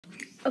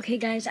Okay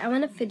guys, I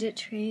want a fidget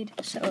trade,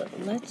 so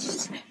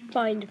let's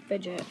find a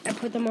fidget. I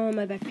put them all in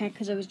my backpack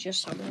because it was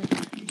just summer.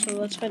 So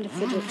let's find a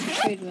fidget to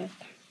trade with.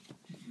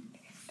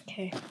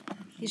 Okay,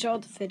 these are all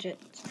the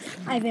fidgets.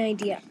 I have an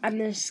idea. I'm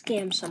going to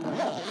scam someone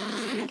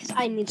because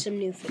I need some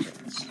new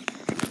fidgets.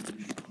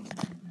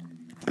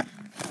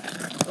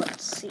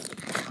 Let's see.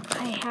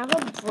 I have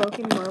a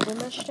broken marble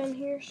mesh down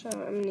here, so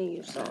I'm going to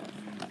use that.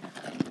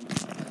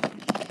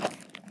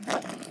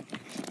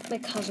 My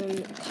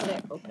cousin cut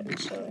it open,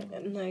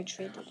 and I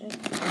traded it.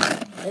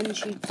 And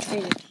she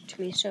traded it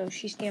to me, so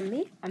she scammed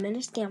me. I'm gonna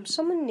scam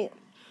someone new.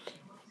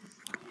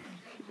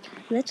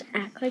 Let's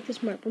act like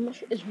this marble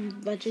mush is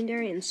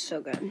legendary and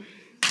so good.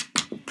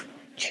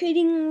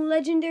 Trading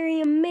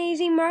legendary,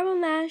 amazing marble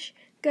mash.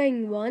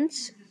 Going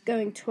once,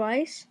 going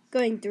twice,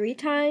 going 3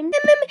 times.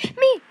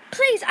 Me,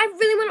 please, I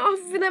really want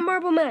to offer for that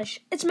marble mash.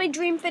 It's my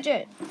dream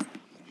fidget.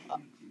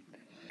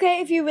 Okay,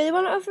 if you really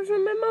want to offer for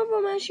my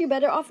marble mash, you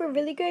better offer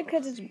really good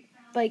because it's,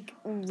 like,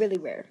 really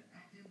rare.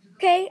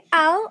 Okay,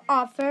 I'll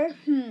offer,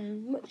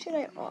 what should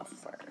I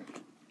offer?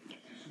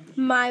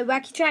 My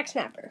Wacky Track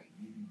Snapper.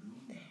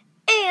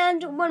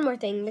 And one more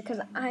thing, because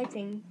I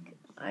think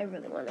I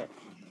really want it.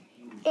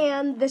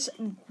 And this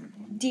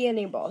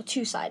DNA ball,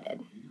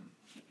 2-sided.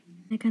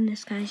 My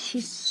goodness, guys,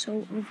 she's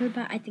so over,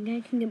 but I think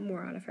I can get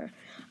more out of her.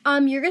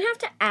 You're going to have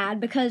to add,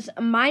 because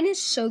mine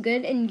is so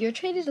good, and your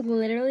trade is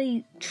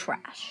literally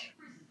trash.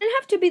 I don't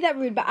have to be that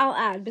rude, but I'll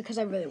add because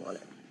I really want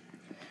it.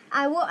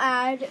 I will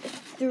add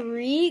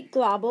 3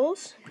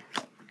 globbles,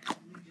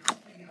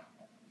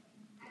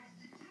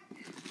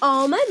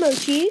 all my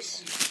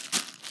mochis,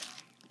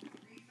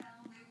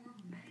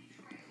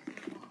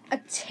 a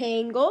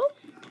tangle,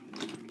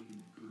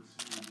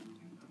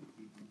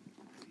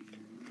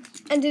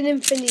 and an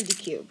infinity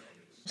cube.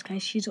 This guy,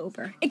 she's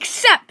over.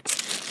 Except,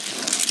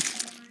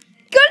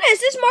 goodness,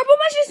 this marble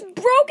mesh is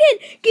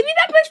broken. Give me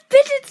back my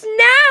fidgets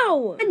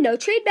now. And no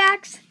trade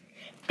backs.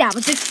 That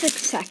was a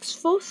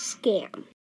successful scam.